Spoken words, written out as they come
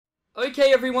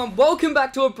Okay everyone, welcome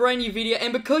back to a brand new video,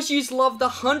 and because you love the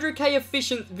 100k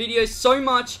efficient videos so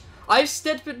much, I've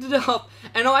stepped it up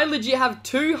and I legit have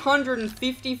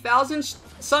 250,000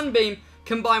 Sunbeam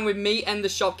combined with me and the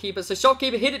shopkeeper. So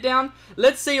shopkeeper, hit it down,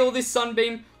 let's see all this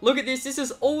Sunbeam. Look at this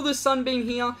is all the Sunbeam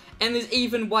here, and there's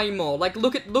even way more. Like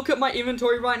look at my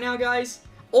inventory right now guys,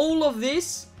 all of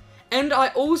this. And I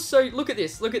also, look at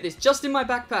this, just in my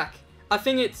backpack. I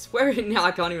think it's, where is it now? I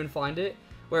can't even find it.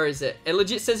 Where is it? It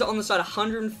legit says it on the side,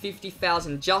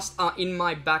 150,000 just in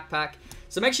my backpack.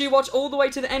 So make sure you watch all the way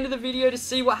to the end of the video to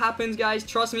see what happens, guys.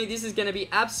 Trust me, this is going to be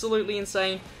absolutely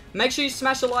insane. Make sure you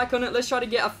smash a like on it. Let's try to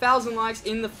get 1,000 likes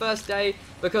in the first day,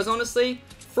 because honestly,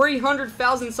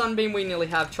 300,000 Sunbeam we nearly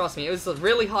have. Trust me, it was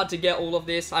really hard to get all of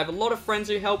this. I have a lot of friends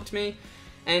who helped me,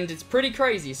 and it's pretty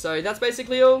crazy. So that's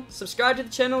basically all. Subscribe to the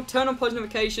channel, turn on post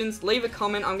notifications, leave a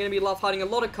comment. I'm going to be love hiding a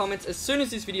lot of comments as soon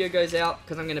as this video goes out,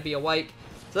 because I'm going to be awake.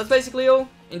 So that's basically all.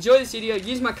 Enjoy this video.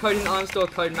 Use my code in the item store,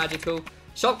 code magical.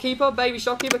 Shopkeeper, baby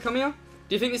shopkeeper, come here.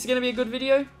 Do you think this is going to be a good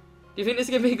video?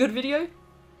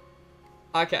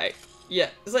 Okay. Yeah.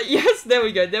 It's like, yes, there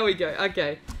we go.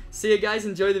 Okay. See you guys.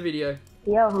 Enjoy the video.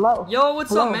 Yo, hello. Yo,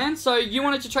 what's up, man? So, you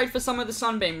wanted to trade for some of the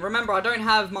Sunbeam. Remember, I don't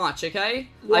have much, okay?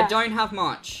 Yeah. I don't have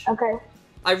much. Okay.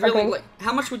 I really, like,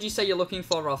 how much would you say you're looking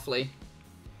for, roughly?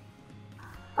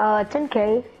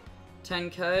 10k.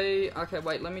 10k? Okay,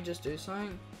 wait, let me just do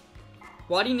something.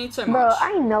 Why do you need so much? Bro,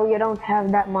 I know you don't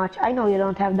have that much.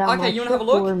 Okay, you want to have a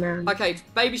look? Okay,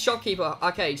 baby shopkeeper.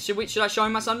 Okay, should I show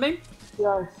him my Sunbeam?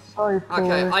 You're so poor.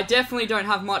 Okay, I definitely don't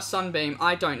have much Sunbeam.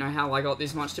 I don't know how I got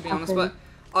this much, to be honest, but...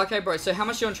 Okay, bro, so how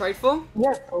much do you want to trade for?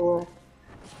 You're poor.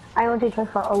 I want to trade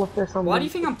for all of your Sunbeam. Why do you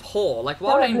think I'm poor? Like,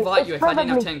 why would I invite you if I didn't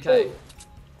have 10k?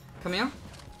 Come here.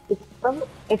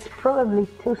 It's probably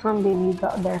 2 Sunbeam you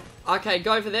got there. Okay,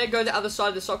 go over there. Go to the other side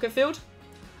of the soccer field.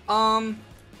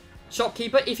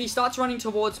 Shopkeeper, if he starts running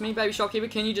towards me, baby shopkeeper,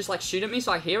 can you just, like, shoot at me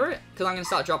so I hear it? Because I'm going to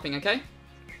start dropping, okay?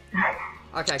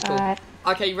 Okay, cool.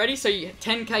 Okay, you ready? So,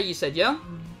 10k you said, yeah?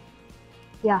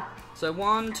 Yeah. So,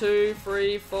 1, 2,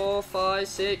 3, 4, 5,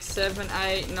 6, 7,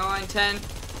 8, 9, 10.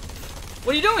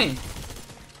 What are you doing?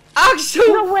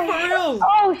 Actually, no way. For real?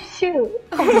 Oh, shoot.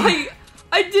 Oh my...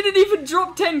 I didn't even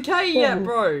drop 10k yet,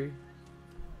 bro.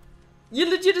 You're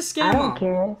legit a scammer. I don't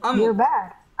care. You're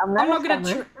bad. I'm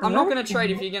not gonna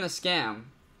trade if you're gonna scam,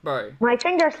 bro. My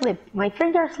finger slipped.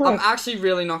 I'm actually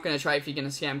really not gonna trade if you're gonna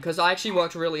scam, because I actually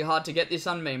worked really hard to get this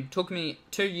Sunbeam. Took me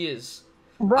 2 years.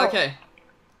 Bro, okay.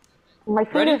 My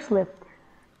finger slipped.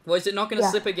 Well, is it not gonna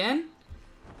slip again?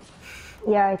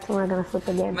 Yeah, it's not gonna slip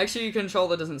again. Make sure your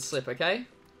controller doesn't slip, okay?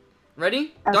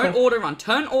 Ready? Okay. Don't auto run.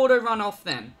 Turn auto run off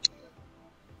then.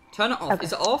 Turn it off. Okay.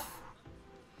 Is it off?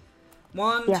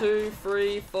 1, 2,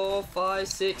 3, 4, 5,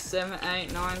 6, 7,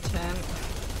 8, 9, 10.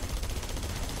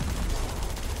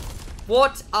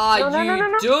 What are you doing?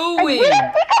 I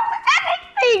didn't pick up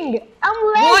anything! I'm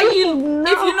lagging! Why are you...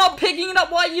 If you're not picking it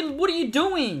up, what are you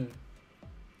doing?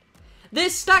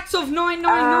 There's stacks of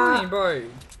 999, bro.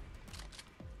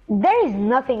 There is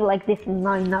nothing like this in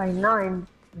 999.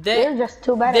 They're just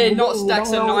too bad. They're not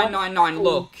stacks of 999.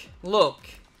 Look.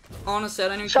 Honestly, I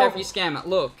don't even care if you scam it.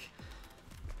 Look.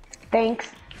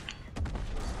 Thanks.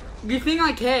 You think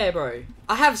I care, bro?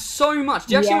 I have so much.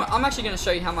 Do you actually I'm actually going to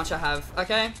show you how much I have,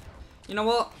 okay? You know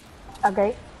what?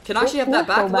 Okay. Can I actually have that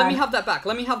back? Let me have that back.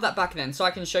 Let me have that back then, so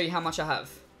I can show you how much I have.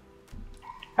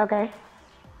 Okay.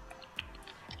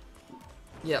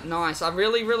 Yep, nice. I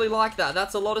really, really like that.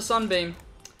 That's a lot of Sunbeam.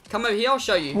 Come over here, I'll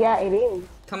show you. Yeah, it is.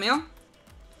 Come here.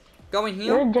 Go in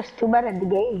here. You're just too bad at the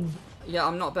game. Yeah,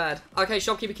 I'm not bad. Okay,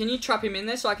 shopkeeper, can you trap him in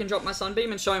there so I can drop my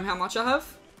Sunbeam and show him how much I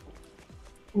have?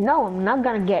 No, I'm not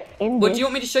gonna get in there. What, do you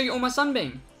want me to show you all my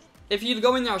Sunbeam? If you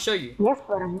go in there, I'll show you. Yes,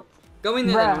 but I'm... Go in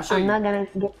there then, I'll show you. I'm not gonna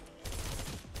get...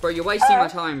 Bro, you're wasting my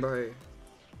time, bro.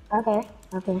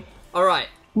 Okay. Alright.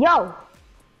 Yo!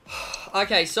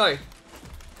 Okay, so...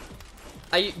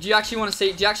 do you actually want to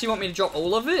see... Do you actually want me to drop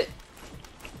all of it?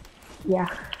 Yeah.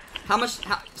 How much...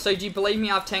 so, do you believe me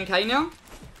I have 10k now?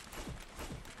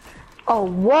 Oh,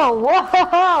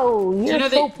 whoa! You're do you know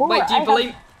so poor. Wait,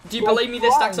 do you believe me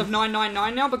there's stacks of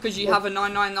 999 now because you have a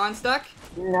 999 stack?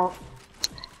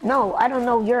 No, I don't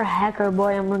know. You're a hacker,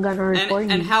 boy. I'm gonna report you.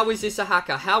 And how is this a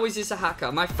hacker? How is this a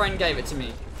hacker? My friend gave it to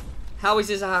me. How is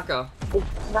this a hacker?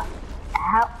 It's not...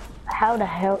 How the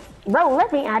hell... Bro,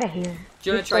 let me out of here. Do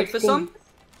you want to trade for some?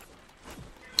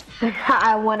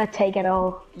 I want to take it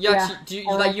all. Do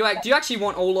you actually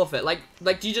want all of it? Like,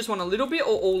 do you just want a little bit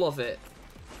or all of it?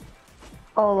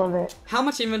 All of it. How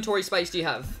much inventory space do you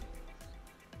have?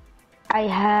 I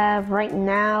have right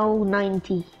now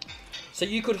 90. So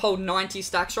you could hold 90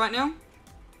 stacks right now?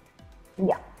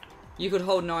 Yeah. You could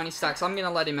hold 90 stacks. I'm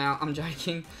gonna let him out. I'm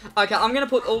joking. Okay, I'm gonna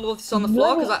put all of this on the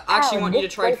floor because I actually want you to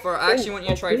trade for it. I actually want you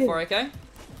to trade for it, okay?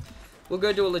 We'll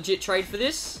go do a legit trade for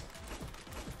this.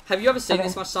 Have you ever seen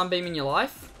this much Sunbeam in your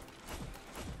life?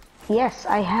 Yes,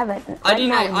 I haven't. I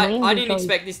didn't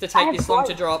expect this to take this long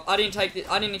to drop. I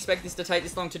didn't expect this to take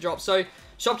this long to drop. So,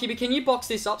 shopkeeper, can you box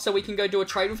this up so we can go do a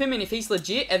trade with him? And if he's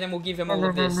legit, and then we'll give him all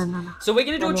of this. So we're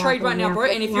gonna do a trade right now, bro.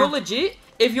 And if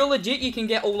you're legit, you can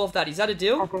get all of that. Is that a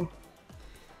deal? Okay.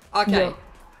 Okay. Yeah.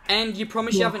 And you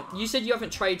promise you haven't. You said you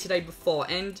haven't traded today before,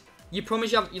 and you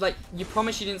promise you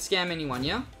promise you didn't scam anyone,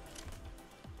 yeah?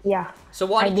 Yeah. So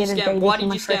why did you scam? Why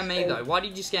did you scam me though? Why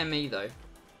did you scam me though?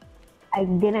 I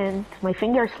didn't. My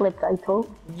finger slipped, I told.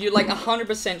 You're like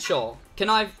 100% sure. Can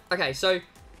I... Okay, so...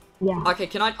 Yeah. Okay,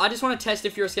 can I just want to test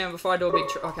if you're a scammer before I do a big...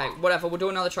 Okay, whatever. We'll do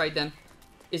another trade then.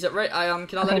 Is it right?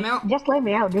 Can I let him out? Just let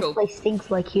me out. This place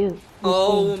stinks like you.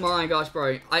 Oh my gosh,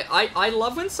 bro. I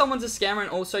love when someone's a scammer and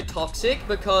also toxic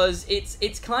because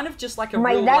it's kind of just like a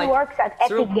My real... dad works at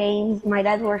Epic Games. My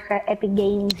dad works at Epic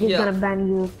Games. He's gonna ban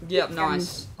you. Yep,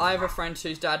 nice. I have a friend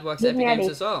whose dad works at Epic Games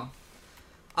as well.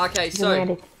 Okay,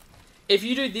 so... If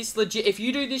you do this legit, if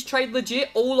you do this trade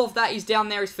legit, all of that is down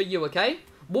there is for you, okay?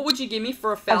 What would you give me for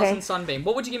 1,000 Sunbeam?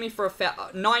 What would you give me for a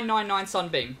 999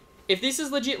 Sunbeam? If this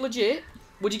is legit, would you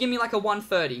give me like a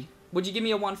 130? Would you give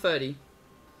me a 130?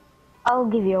 I'll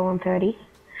give you a 130.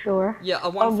 Sure. Yeah, a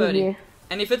 130.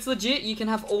 And if it's legit, you can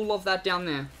have all of that down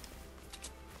there.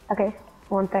 Okay,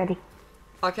 130.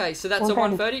 Okay, so that's a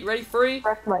 130. Ready? 3,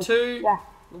 2,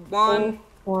 1,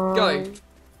 go.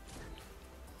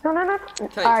 No.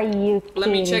 Okay. Are you kidding? Let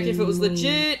me check if it was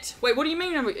legit. Wait, what do you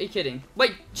mean are you kidding?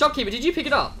 Wait, shopkeeper, did you pick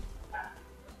it up?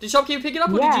 Did shopkeeper pick it up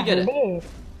or did you get it? Did.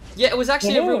 Yeah, it was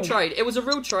actually a real trade. It was a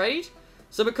real trade.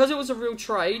 So because it was a real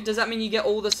trade, does that mean you get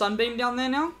all the Sunbeam down there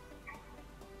now?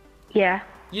 Yeah.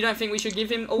 You don't think we should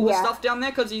give him all the stuff down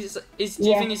there because do you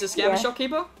think he's a scammer,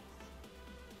 shopkeeper?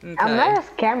 Okay. I'm not a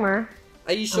scammer.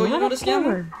 Are you sure you're not a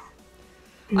scammer?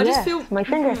 I just feel... my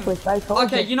finger slipped, I told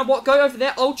Okay, you know what? Go over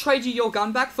there. I'll trade you your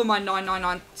gun back for my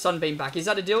 999 Sunbeam back. Is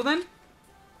that a deal then?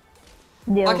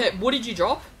 Deal. Okay, what did you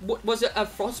drop? Was it a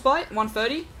Frostbite?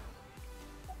 130?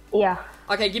 Yeah.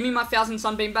 Okay, give me my 1,000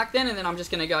 Sunbeam back then, and then I'm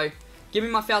just gonna go. Give me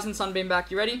my 1,000 Sunbeam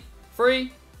back. You ready?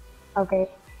 3. Okay.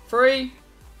 3,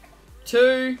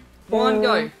 2, 1,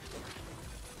 go.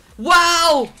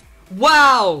 Wow!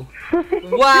 Wow!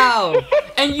 Wow!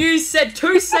 And you said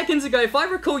 2 seconds ago, if I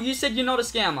recall, you said you're not a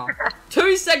scammer.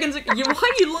 2 seconds ago, why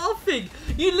are you laughing?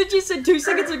 You literally said 2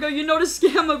 seconds ago you're not a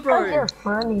scammer, bro. You're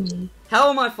funny. How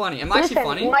am I funny? Am I actually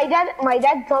funny? My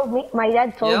dad told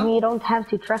me you don't have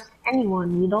to trust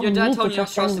anyone. You don't. Your dad need told to you not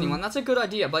to trust anyone. anyone. That's a good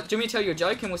idea. But do me tell you a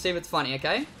joke, and we'll see if it's funny,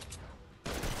 okay?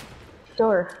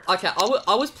 Sure. Okay,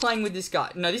 I was playing with this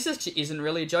guy. No, this actually isn't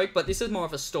really a joke, but this is more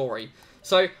of a story.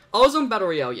 So I was on Battle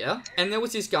Royale, yeah, and there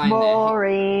was this guy in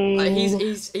there.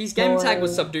 His game tag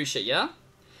was Subdusha, yeah.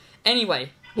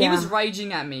 Anyway, he was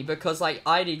raging at me because like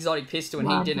I had the exotic pistol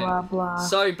and he didn't.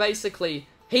 So basically,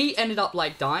 he ended up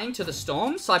like dying to the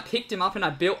storm. So I picked him up and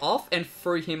I built off and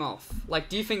threw him off. Like,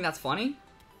 do you think that's funny,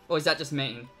 or is that just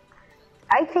mean?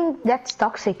 I think that's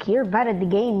toxic. You're bad at the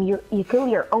game. You kill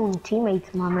your own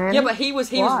teammates, my man. Yeah, but he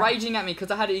was raging at me because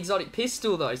I had an exotic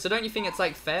pistol though. So don't you think it's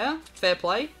like fair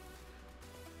play?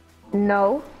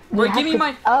 No. Bro, give me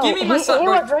my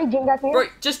raging at me. Bro,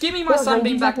 just give me my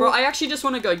Sunbeam back, bro. I actually just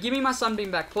want to go. Give me my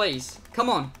Sunbeam back, please. Come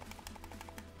on.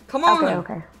 Come on.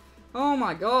 Okay. Oh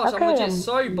my gosh, I'm legit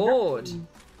so bored.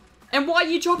 And why are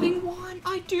you dropping 1?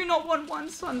 I do not want 1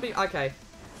 Sunbeam. Okay.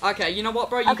 Okay, you know what,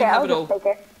 bro? You can have it all. Take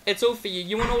it. It's all for you.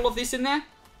 You want all of this in there?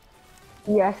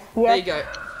 Yes. There you go.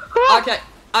 Okay.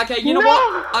 Okay, you know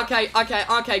what? Okay.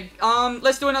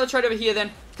 Let's do another trade over here then.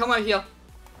 Come over here.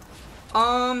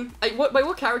 Wait,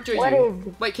 what character are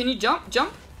you? Wait, can you jump?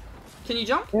 Can you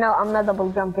jump? No, I'm not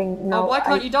double jumping. No. Why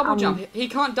can't you double jump? He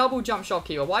can't double jump,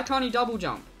 shopkeeper. Why can't he double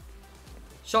jump?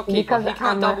 Shopkeeper, because he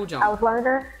can't double jump.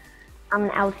 Outlander. I'm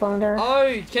an Outlander.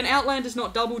 Oh, can Outlanders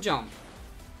not double jump?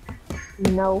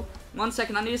 No. 1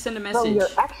 second, I need to send a message.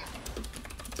 Bro,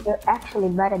 you're actually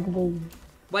bad at the game.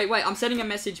 Wait, I'm sending a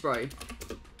message, bro.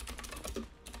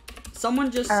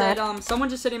 Someone just said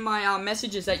in my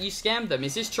messages that you scammed them.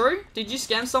 Is this true? Did you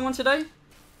scam someone today?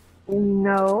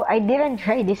 No, I didn't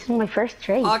trade. This is my first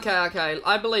trade. Okay.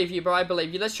 I believe you, bro. I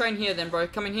believe you. Let's train here then, bro.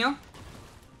 Come in here.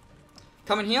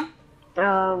 Come in here.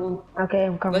 Okay,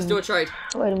 I'm coming. Let's do a trade.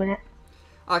 Wait a minute.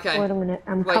 Okay. Wait a minute.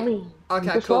 I'm coming.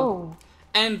 Okay, cool.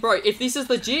 And bro, if this is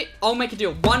legit, I'll make a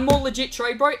deal. One more legit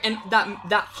trade, bro, and that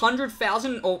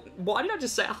 100,000, or why did I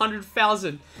just say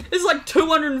 100,000? It's like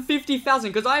 250,000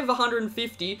 because I have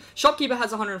 150. Shopkeeper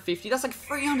has 150. That's like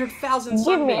 300,000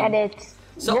 Sunbeam. Give me edits.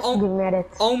 So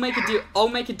I'll make a deal. I'll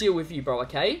make a deal with you, bro.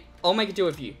 Okay? I'll make a deal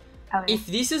with you. Okay. If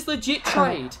this is legit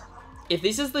trade, if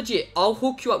this is legit, I'll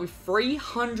hook you up with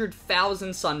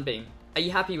 300,000 Sunbeam. Are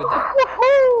you happy with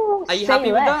that? Are you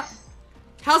happy with that?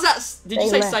 How's that? Did you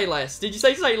say say less? Did you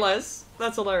say less?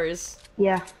 That's hilarious.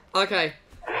 Yeah. Okay.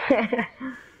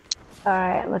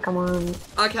 Alright, look, come on.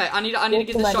 Okay, I need to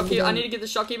get the shopkeeper. I need to get the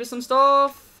shopkeeper some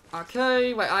stuff.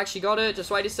 Okay, wait, I actually got it. Just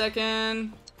wait a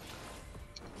second.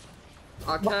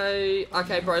 Okay,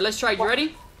 okay, bro, let's trade. You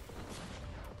ready?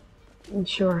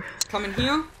 Sure. Come in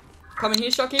here. Come in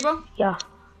here, shopkeeper. Yeah.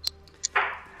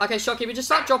 Okay, shopkeeper, just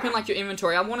start dropping like your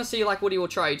inventory. I want to see like what he will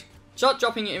trade. Start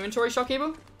dropping your inventory,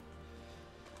 shopkeeper.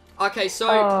 Okay,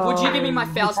 so would you give me my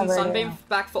 1,000 Sunbeam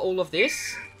back for all of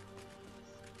this?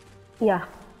 Yeah.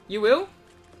 You will?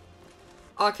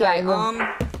 Okay,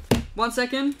 yeah, 1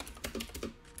 second.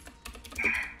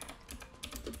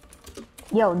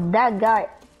 Yo, that guy.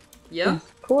 Yeah?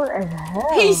 Poor as hell.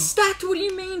 He's stacked, what do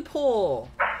you mean poor?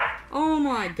 Oh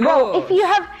my god. Bro, if you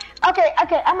have... Okay,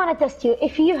 I'm gonna test you.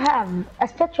 If you have a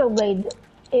spectral blade,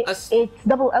 it's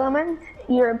double element,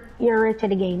 you're into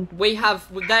the game. We have...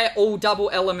 They're all double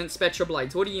element spectral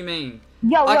blades. What do you mean?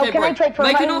 Yo, can I trade for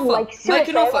make an offer. Like, make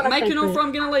an offer. Make an offer,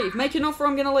 I'm gonna leave. Make an offer,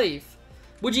 I'm gonna leave.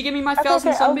 Would you give me my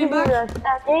 1,000 Sunbeam back?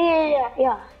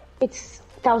 Yeah. It's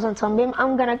 1,000 Sunbeam.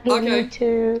 I'm gonna give you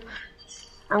two...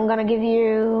 I'm gonna give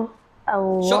you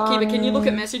a Shopkeeper, can you look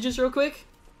at messages real quick?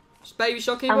 Just baby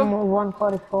Shopkeeper.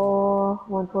 144,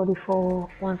 144,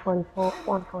 144,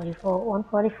 144,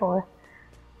 144.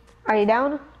 Are you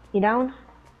down? You down?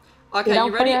 Okay,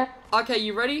 you ready? Okay,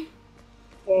 you ready?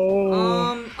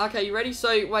 Yeah. Okay, you ready? So,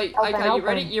 wait, okay, you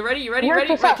ready? You ready?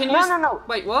 Wait, can you No.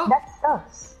 Wait, what? That's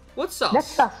sus. What's sus? That's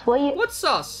sus. What's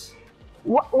sus?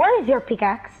 Where is your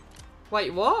pickaxe?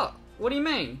 Wait, what? What do you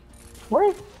mean? Where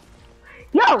is...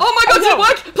 Yo! Oh my god, did it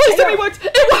work? Please tell me it worked!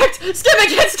 It worked! Scammer,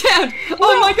 get scammed!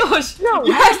 Oh my gosh! No!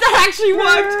 Yes, that actually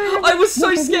worked! I was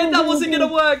so scared that wasn't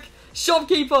gonna work!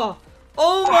 Shopkeeper!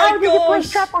 Oh my How did you play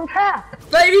gosh! trap on trap?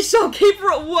 Baby Shopkeeper,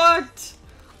 it worked!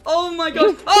 Oh my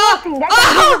gosh! Oh my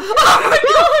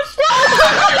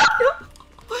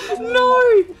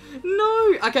gosh!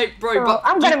 No! Okay, bro, but...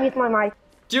 I'm gonna mute my mic.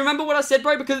 Do you remember what I said,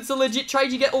 bro? Because it's a legit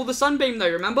trade, you get all the Sunbeam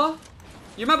though, remember?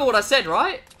 You remember what I said,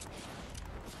 right?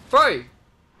 Bro.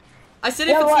 I said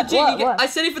if it's legit, you get. I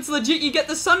said if it's legit, you get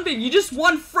the Sunbeam. You just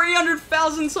won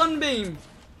 300,000 Sunbeam.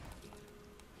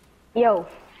 Yo.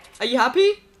 Are you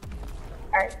happy?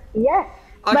 Yes.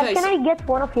 Okay, but can I get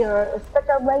one of your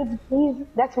spectral blades, please?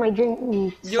 That's my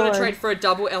dream. You want to trade for a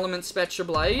double element spectral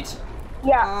blade?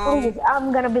 Yeah, please.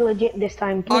 I'm gonna be legit this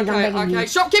time. Please, okay.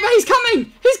 Shopkeeper, he's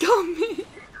coming. He's coming.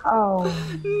 Oh.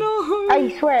 No.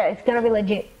 I swear, it's gonna be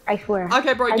legit. I swear.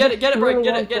 Okay, bro, get it, bro,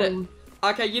 get it.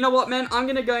 Okay, you know what, man? I'm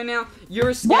gonna go now. You're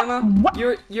a scammer. What?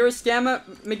 You're a scammer,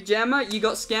 McJammer. You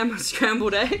got scammer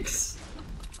scrambled eggs.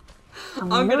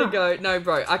 I'm gonna go. No,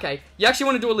 bro. Okay, you actually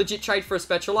want to do a legit trade for a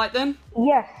Spectralite then?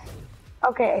 Yes.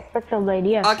 Okay, Spectral Blade.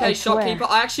 Yes. Okay, Shopkeeper.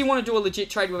 I actually want to do a legit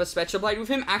trade with a Spectral Blade with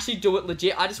him. Actually, do it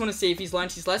legit. I just want to see if he's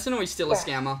learned his lesson or he's still a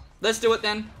scammer. Let's do it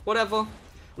then. Whatever.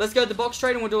 Let's go to the box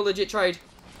trade and we'll do a legit trade.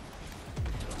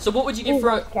 So what would you give for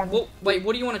a... wait,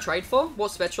 what do you want to trade for? What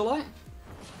Spectralite?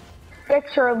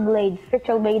 Spectral Blade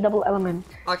double element.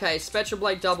 Okay, Spectral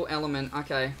Blade double element.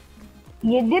 Okay.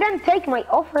 You didn't take my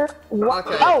offer.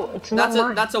 Okay. Oh, it's not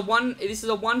mine. This is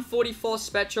a 144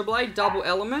 Spectral Blade double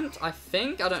element. I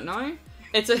think. I don't know.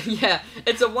 It's a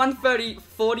It's a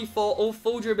 144 all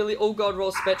full durability, all gold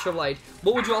roll Spectral Blade.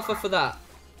 What would you offer for that?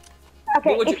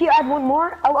 Okay, if you add one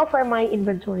more, I'll offer my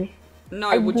inventory.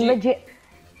 No, would you? Legit.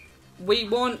 We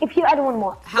want. If you add one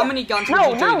more. How many guns would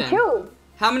you do then? Two.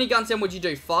 How many guns then would you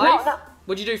do? 5? No.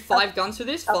 Would you do 5 guns for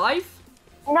this? 5?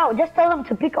 No, just tell them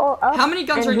to pick all up. How many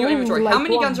guns are in your inventory? How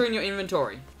many guns are in your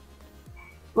inventory?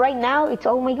 Right now, it's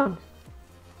all my guns.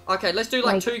 Okay, let's do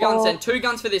like 2 guns then. 2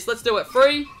 guns for this. Let's do it.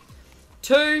 3,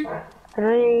 2,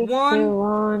 3, 1. 2,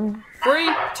 1.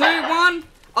 3, 2, 1.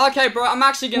 Okay, bro, I'm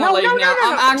actually gonna leave now.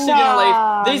 I'm actually gonna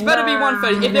leave. These better be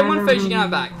 130s. If they're 130s, you can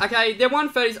have them back. Okay, they're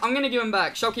 130s. I'm gonna give them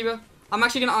back. Shopkeeper. I'm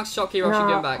actually gonna ask Shopkeeper if I should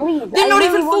give them back. Please, they're not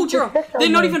even full durability. They're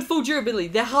not even full durability.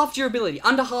 They're half durability.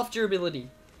 Under half durability.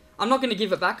 I'm not gonna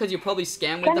give it back because you'll probably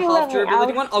scam with the half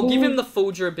durability one. I'll give him the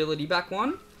full durability back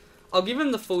one. I'll give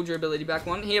him the full durability back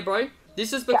one. Here, bro.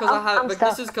 This is because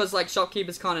this is because like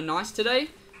Shopkeeper's kind of nice today.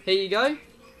 Here you go.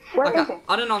 Okay,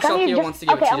 I don't know if Shopkeeper wants to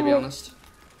give it to you, to be honest.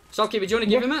 Shopkeeper, do you want to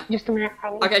give him it? Just a minute.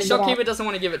 Okay, Shopkeeper doesn't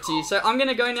want to give it to you. So I'm going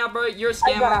to go now, bro. You're a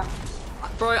scammer.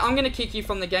 Bro, I'm going to kick you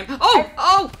from the game.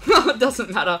 Oh! It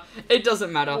doesn't matter. It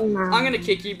doesn't matter. I'm going to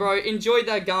kick you, bro. Enjoy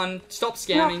that gun. Stop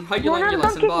scamming. Hope you learned your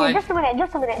lesson. Bye. Just a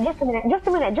minute.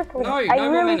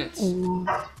 No more minutes.